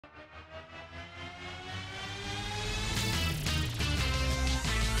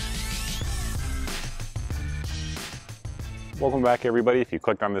Welcome back, everybody. If you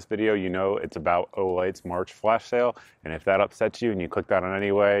clicked on this video, you know it's about Olight's March flash sale. And if that upsets you and you clicked on it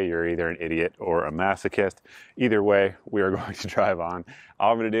anyway, you're either an idiot or a masochist. Either way, we are going to drive on.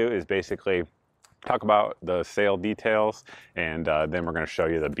 All I'm going to do is basically talk about the sale details, and then we're going to show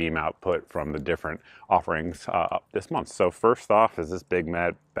you the beam output from the different offerings this month. So first off is this big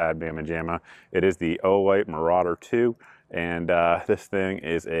bad Bama Jamma. It is the Olight Marauder 2, and this thing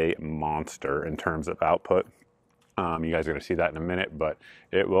is a monster in terms of output. You guys are going to see that in a minute, but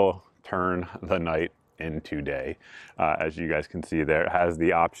it will turn the night into day. As you guys can see there, it has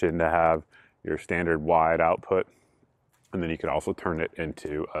the option to have your standard wide output, and then you can also turn it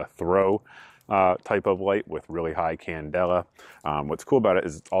into a throw type of light with really high candela. What's cool about it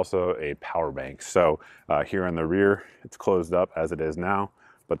is it's also a power bank. So here on the rear, it's closed up as it is now,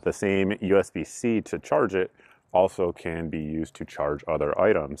 but the same USB-C to charge it also can be used to charge other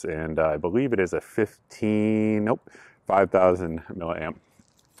items. And I believe it is a 5,000 milliamp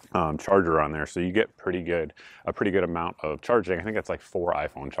charger on there. So you get a pretty good amount of charging. I think it's like 4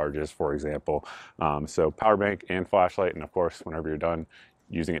 iPhone charges, for example. So power bank and flashlight. And of course, whenever you're done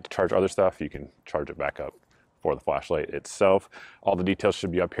using it to charge other stuff, you can charge it back up for the flashlight itself. All the details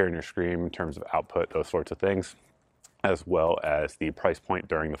should be up here on your screen in terms of output, those sorts of things, as well as the price point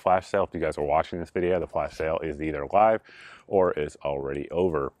during the flash sale. If you guys are watching this video, the flash sale is either live or is already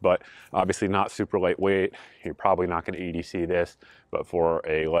over. But obviously not super lightweight. You're probably not going to EDC this, but for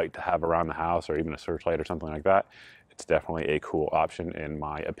a light to have around the house or even a searchlight or something like that, it's definitely a cool option in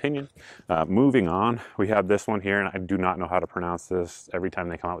my opinion. Moving on, we have this one here, and I do not know how to pronounce this. Every time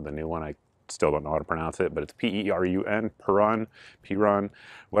they come out with a new one, I still don't know how to pronounce it, but it's P-E-R-U-N, Perun,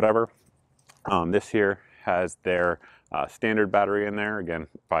 whatever. This here has their standard battery in there, again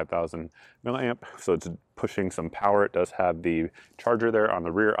 5,000 milliamp, so it's pushing some power. It does have the charger there on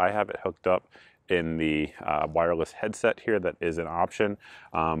the rear. I have it hooked up in the wireless headset here. That is an option,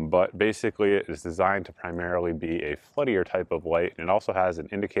 but basically it is designed to primarily be a floodier type of light, and it also has an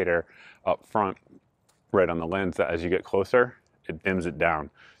indicator up front right on the lens that as you get closer, it dims it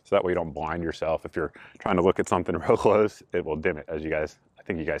down, so that way you don't blind yourself. If you're trying to look at something real close, it will dim it, as you guys, I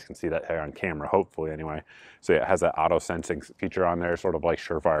think you guys can see that here on camera, hopefully anyway. So yeah, it has that auto sensing feature on there, sort of like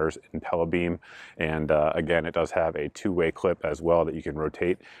Surefire's IntelliBeam. And again, it does have a two-way clip as well that you can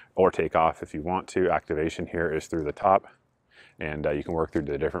rotate or take off if you want to. Activation here is through the top, and you can work through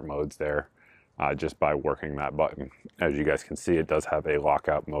the different modes there just by working that button. As you guys can see, it does have a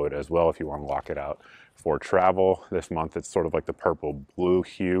lockout mode as well if you want to lock it out for travel. This month, it's sort of like the purple blue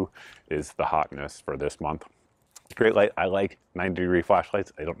hue is the hotness for this month. Great light. I like 90-degree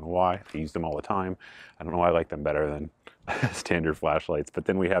flashlights. I don't know why. I use them all the time. I don't know why I like them better than standard flashlights. But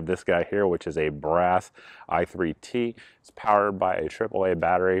then we have this guy here, which is a brass i3T. It's powered by a AAA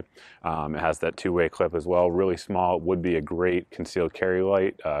battery. It has that two-way clip as well. Really small. It would be a great concealed carry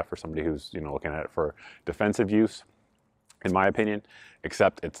light for somebody who's looking at it for defensive use, in my opinion,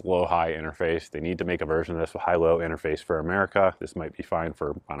 except it's low-high interface. They need to make a version of this with high-low interface for America. This might be fine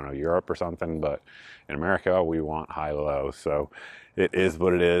for, I don't know, Europe or something, but in America, we want high-low. So it is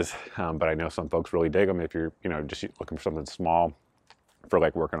what it is, but I know some folks really dig them if you're, just looking for something small for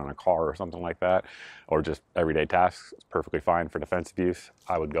like working on a car or something like that, or just everyday tasks. It's perfectly fine for defensive use.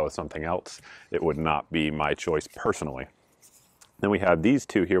 I would go with something else. It would not be my choice personally. Then we have these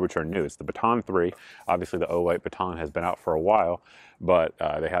two here, which are new. It's the Baton 3. Obviously, the Olight Baton has been out for a while, but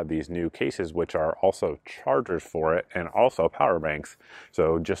they have these new cases, which are also chargers for it and also power banks.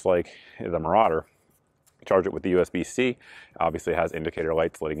 So just like the Marauder, charge it with the USB-C. Obviously, it has indicator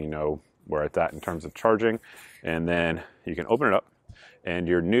lights letting you know where it's at in terms of charging. And then you can open it up, and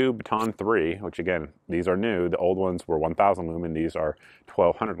your new Baton 3, which again, these are new. The old ones were 1,000 lumen. These are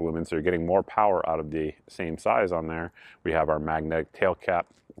 1,200 lumen, so you're getting more power out of the same size on there. We have our magnetic tail cap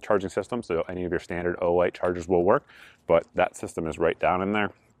charging system, so any of your standard Olight chargers will work, but that system is right down in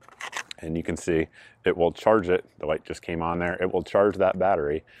there. And you can see it will charge it. The light just came on there. It will charge that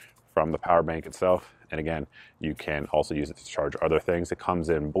battery from the power bank itself. And again, you can also use it to charge other things. It comes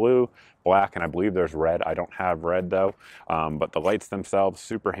in blue, black, and I believe there's red. I don't have red though, but the lights themselves,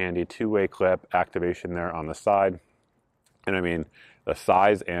 super handy, two-way clip, activation there on the side. And I mean, the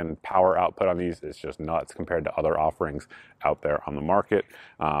size and power output on these is just nuts compared to other offerings out there on the market.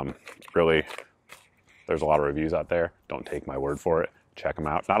 Really, there's a lot of reviews out there. Don't take my word for it. Check them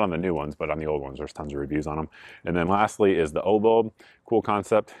out. Not on the new ones, but on the old ones, there's tons of reviews on them. And then lastly is the O-bulb. Cool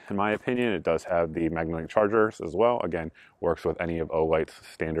concept, in my opinion. It does have the magnetic chargers as well. Again, works with any of Olight's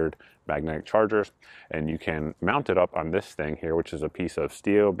standard magnetic chargers. And you can mount it up on this thing here, which is a piece of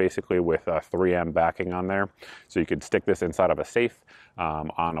steel, basically with a 3M backing on there. So you could stick this inside of a safe,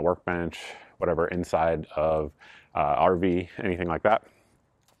 on a workbench, whatever, inside of RV, anything like that.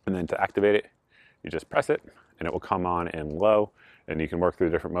 And then to activate it, you just press it and it will come on in low, and you can work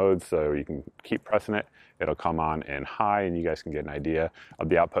through different modes, so you can keep pressing it. It'll come on in high and you guys can get an idea of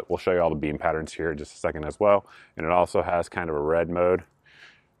the output. We'll show you all the beam patterns here in just a second as well. And it also has kind of a red mode,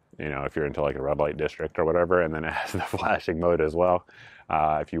 you know, if you're into like a red light district or whatever, and then it has the flashing mode as well,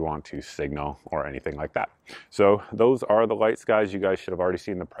 if you want to signal or anything like that. So those are the lights, guys. You guys should have already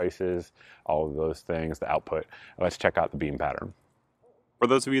seen the prices, all of those things, the output. Let's check out the beam pattern. For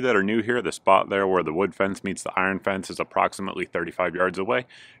those of you that are new here, the spot there where the wood fence meets the iron fence is approximately 35 yards away,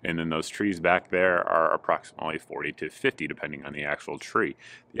 and then those trees back there are approximately 40 to 50 depending on the actual tree.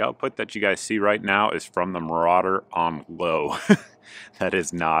 The output that you guys see right now is from the Marauder on low. That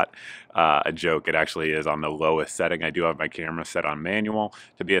is not a joke. It actually is on the lowest setting. I do have my camera set on manual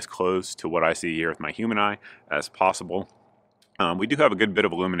to be as close to what I see here with my human eye as possible. We do have a good bit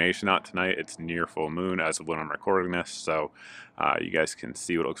of illumination out tonight. It's near full moon as of when I'm recording this, so you guys can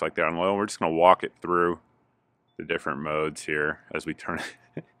see what it looks like there on low. We're just going to walk it through the different modes here as we turn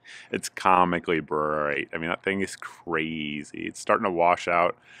it. It's comically bright. I mean, that thing is crazy. It's starting to wash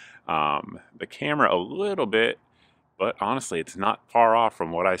out the camera a little bit, but honestly, it's not far off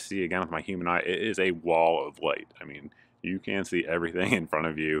from what I see again with my human eye. It is a wall of light. I mean, you can see everything in front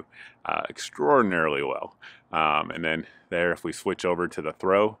of you extraordinarily well. And then there, if we switch over to the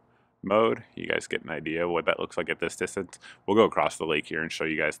throw mode, you guys get an idea what that looks like at this distance. We'll go across the lake here and show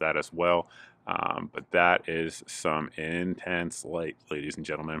you guys that as well. But that is some intense light, ladies and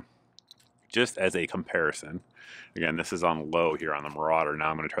gentlemen. Just as a comparison, again, this is on low here on the Marauder.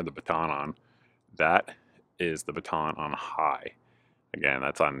 Now I'm going to turn the Baton on. That is the Baton on high. Again,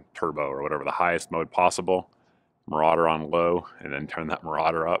 that's on turbo or whatever, the highest mode possible. Marauder on low, and then turn that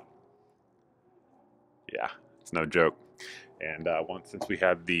Marauder up. Yeah, it's no joke. And since we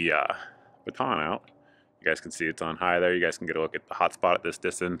have the Baton out, you guys can see it's on high there. You guys can get a look at the hotspot at this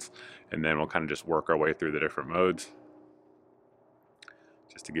distance, and then we'll kind of just work our way through the different modes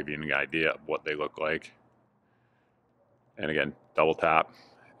just to give you an idea of what they look like. And again, double tap,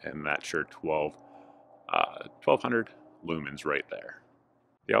 and that's your 1200 lumens right there.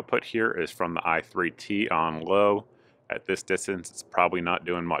 The output here is from the i3T on low. At this distance, it's probably not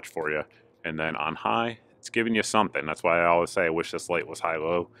doing much for you. And then on high, it's giving you something. That's why I always say I wish this light was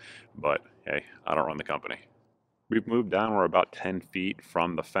high-low, but hey, I don't run the company. We've moved down, we're about 10 feet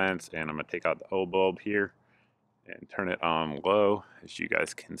from the fence, and I'm gonna take out the O bulb here and turn it on low. As you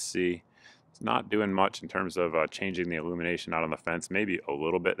guys can see, it's not doing much in terms of changing the illumination out on the fence. Maybe a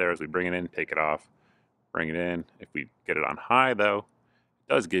little bit there as we bring it in, take it off, bring it in. If we get it on high though,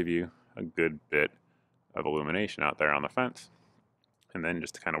 it does give you a good bit of illumination out there on the fence. And then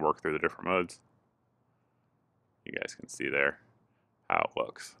just to kind of work through the different modes, you guys can see there how it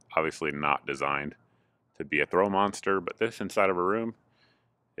looks. Obviously not designed to be a throw monster, but this inside of a room,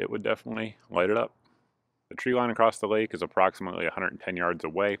 it would definitely light it up. The tree line across the lake is approximately 110 yards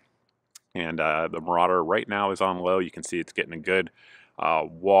away, and the Marauder right now is on low. You can see it's getting a good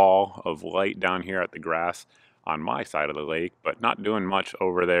wall of light down here at the grass on my side of the lake, but not doing much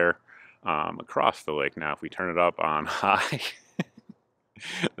over there across the lake. Now if we turn it up on high,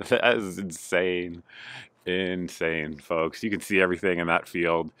 that is insane. Insane, folks. You can see everything in that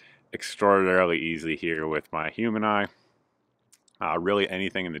field extraordinarily easy here with my human eye. Really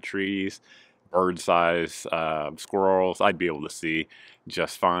anything in the trees, bird size, squirrels, I'd be able to see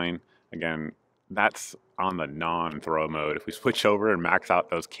just fine. Again, that's on the non-throw mode. If we switch over and max out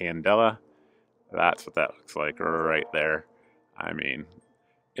those candela, that's what that looks like right there. I mean,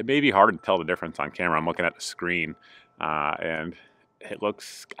 it may be hard to tell the difference on camera. I'm looking at the screen and it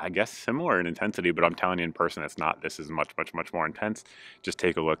looks, I guess, similar in intensity, but I'm telling you in person it's not. This is much, much, much more intense. Just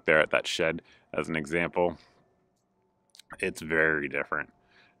take a look there at that shed as an example. It's very different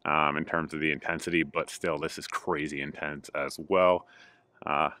in terms of the intensity, but still, this is crazy intense as well.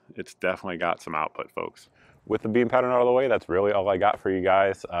 It's definitely got some output, folks. With the beam pattern out of the way, that's really all I got for you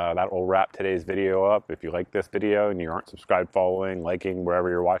guys. That will wrap today's video up. If you like this video and you aren't subscribed, following, liking, wherever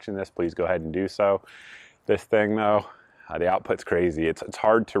you're watching this, please go ahead and do so. This thing, though, the output's crazy. It's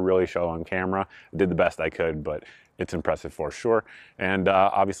hard to really show on camera. I did the best I could, but it's impressive for sure. And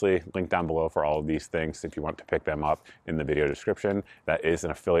obviously, link down below for all of these things if you want to pick them up in the video description. That is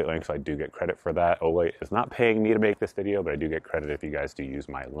an affiliate link, so I do get credit for that. Olight is not paying me to make this video, but I do get credit if you guys do use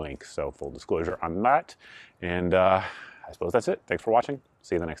my link. So full disclosure on that. And I suppose that's it. Thanks for watching.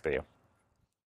 See you in the next video.